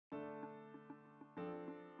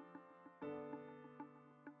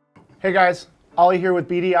Hey guys, Ollie here with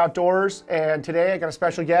BD Outdoors, and today I got a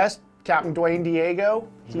special guest, Captain Duane Diego.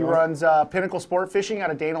 He runs Pinnacle Sportfishing out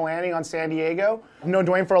of Dana Landing on San Diego. I've known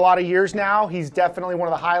Duane for a lot of years now. He's definitely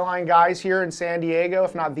one of the highline guys here in San Diego,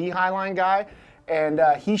 if not the highline guy. And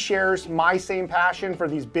he shares my same passion for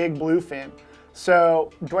these big bluefin.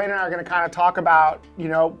 So Duane and I are going to kind of talk about, you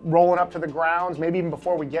know, rolling up to the grounds, maybe even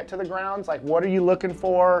before we get to the grounds. Like, what are you looking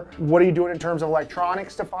for? What are you doing in terms of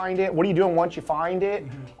electronics to find it? What are you doing once you find it?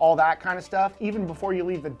 All that kind of stuff. Even before you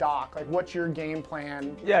leave the dock, like, what's your game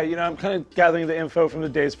plan? Yeah, you know, I'm kind of gathering the info from the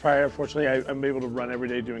days prior. Fortunately, I'm able to run every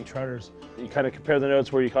day doing charters. You kind of compare the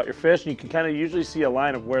notes where you caught your fish, and you can kind of usually see a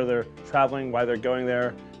line of where they're traveling, why they're going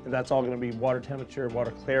there, and that's all going to be water temperature,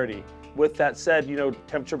 water clarity. With that said, you know,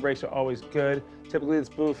 temperature breaks are always good. Typically, this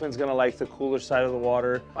bluefin's gonna like the cooler side of the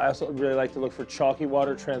water. I also really like to look for chalky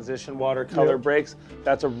water, transition water, color breaks.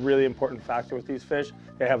 That's a really important factor with these fish.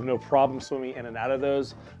 They have no problem swimming in and out of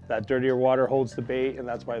those. That dirtier water holds the bait, and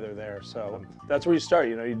that's why they're there. So that's where you start.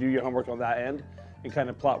 You know, you do your homework on that end and kind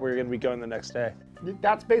of plot where you're gonna be going the next day.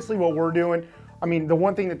 That's basically what we're doing. I mean, the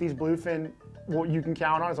one thing that these bluefin, what you can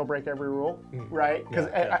count on is they'll break every rule, right? Because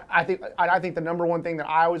I think the number one thing that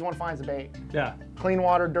I always want to find is the bait. Yeah. Clean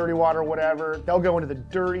water, dirty water, whatever. They'll go into the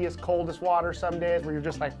dirtiest, coldest water some days where you're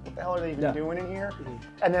just like, what the hell are they even doing in here?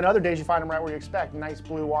 And then other days you find them right where you expect. Nice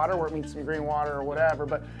blue water where it meets some green water or whatever.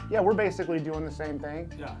 But yeah, we're basically doing the same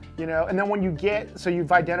thing. Yeah. You know, and then when you get, so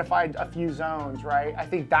you've identified a few zones, right? I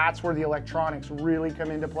think that's where the electronics really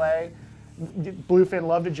come into play. Bluefin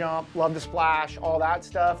love to jump, love to splash, all that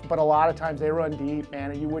stuff, but a lot of times they run deep, man,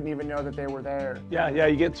 and you wouldn't even know that they were there. Yeah,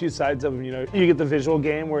 you get two sides of them, you know. You get the visual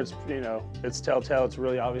game where it's, you know, it's telltale, it's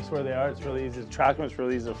really obvious where they are, it's really easy to track them, it's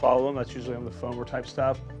really easy to follow them. That's usually on the foamer type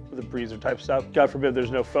stuff, or the breezer type stuff. God forbid there's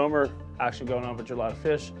no foamer action going on, but there's a lot of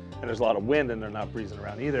fish, and there's a lot of wind, and they're not breezing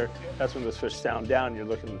around either. That's when those fish sound down, you're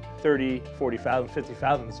looking 30, 40 fathoms, 50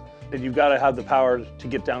 fathoms. And you've got to have the power to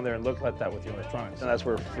get down there and look like that with the electronics. And that's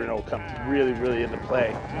where Furuno comes really, really into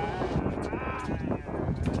play.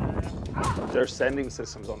 Their sending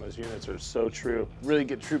systems on those units are so true. Really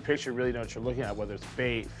get true picture, really know what you're looking at, whether it's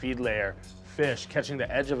bait, feed layer, fish, catching the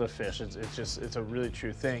edge of a fish. It's a really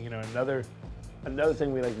true thing. You know, another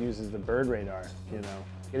thing we like to use is the bird radar, you know.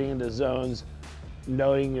 Getting into zones,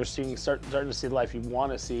 knowing you're seeing, starting to see the life you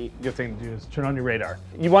want to see. Good thing to do is turn on your radar.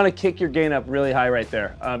 You want to kick your gain up really high right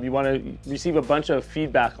there. You want to receive a bunch of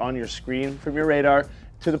feedback on your screen from your radar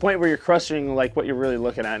to the point where you're crushing like what you're really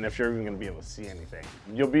looking at and if you're even going to be able to see anything.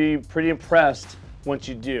 You'll be pretty impressed once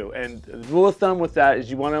you do. And the rule of thumb with that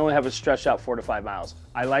is you want to only have it stretched out 4 to 5 miles.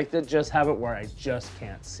 I like to just have it where I just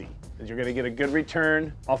can't see. You're going to get a good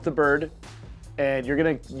return off the bird, and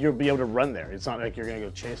you'll be able to run there. It's not like you're gonna go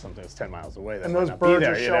chase something that's 10 miles away. That and those birds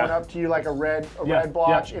are showing up to you like a red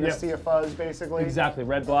blotch in a sea of fuzz, basically. Exactly,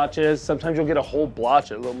 red blotches. Sometimes you'll get a whole blotch.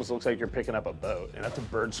 It almost looks like you're picking up a boat, and that's a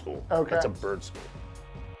bird school. Okay. That's a bird school.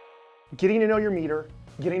 Getting to know your meter,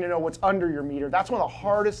 getting to know what's under your meter. That's one of the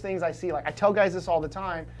hardest things I see. Like, I tell guys this all the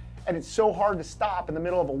time, and it's so hard to stop in the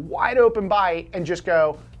middle of a wide open bite and just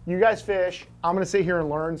go, you guys fish, I'm gonna sit here and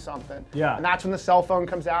learn something. Yeah. And that's when the cell phone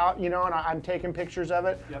comes out, you know, and I'm taking pictures of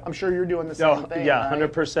it. Yep. I'm sure you're doing the same thing. Yeah,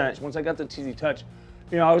 right? 100%. Once I got the TZ Touch,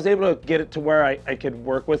 you know, I was able to get it to where I could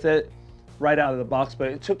work with it right out of the box, but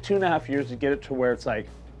it took 2.5 years to get it to where it's like,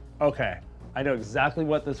 okay, I know exactly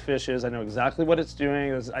what this fish is, I know exactly what it's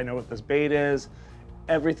doing, I know what this bait is,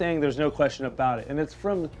 everything, there's no question about it. And it's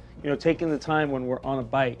from, you know, taking the time when we're on a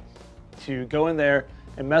bite to go in there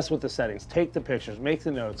and mess with the settings, take the pictures, make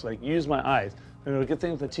the notes, like use my eyes. And the good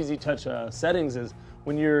thing with the TZ Touch settings is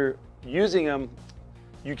when you're using them,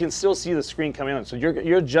 you can still see the screen coming on. So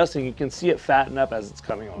you're adjusting, you can see it fatten up as it's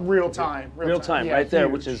coming on. Real time, yeah, right there,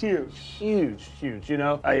 which is huge. You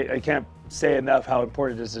know, I can't say enough how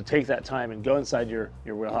important it is to take that time and go inside your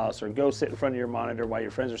wheelhouse or go sit in front of your monitor while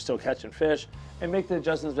your friends are still catching fish and make the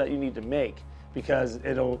adjustments that you need to make. Because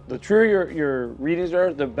the truer your readings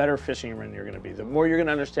are, the better fishing you're going to be. The more you're going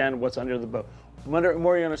to understand what's under the boat. The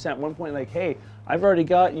more you understand at one point, like, hey, I've already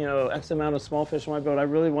got, you know, X amount of small fish on my boat. I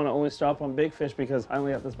really want to only stop on big fish because I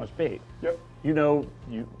only have this much bait. Yep. You know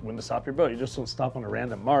when to stop your boat. You just don't stop on a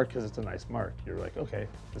random mark because it's a nice mark. You're like, okay,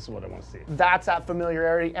 this is what I want to see. That's that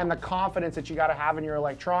familiarity and the confidence that you got to have in your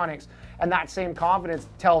electronics. And that same confidence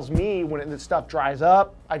tells me when the stuff dries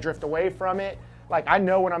up, I drift away from it. Like, I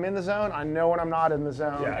know when I'm in the zone, I know when I'm not in the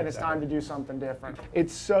zone, and it's time to do something different.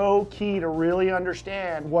 It's so key to really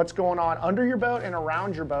understand what's going on under your boat and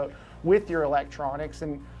around your boat with your electronics.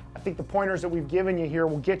 And I think the pointers that we've given you here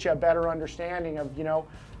will get you a better understanding of, you know,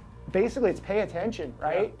 basically it's pay attention,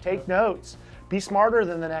 right? Take notes. Be smarter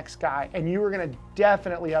than the next guy, and you are gonna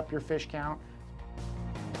definitely up your fish count.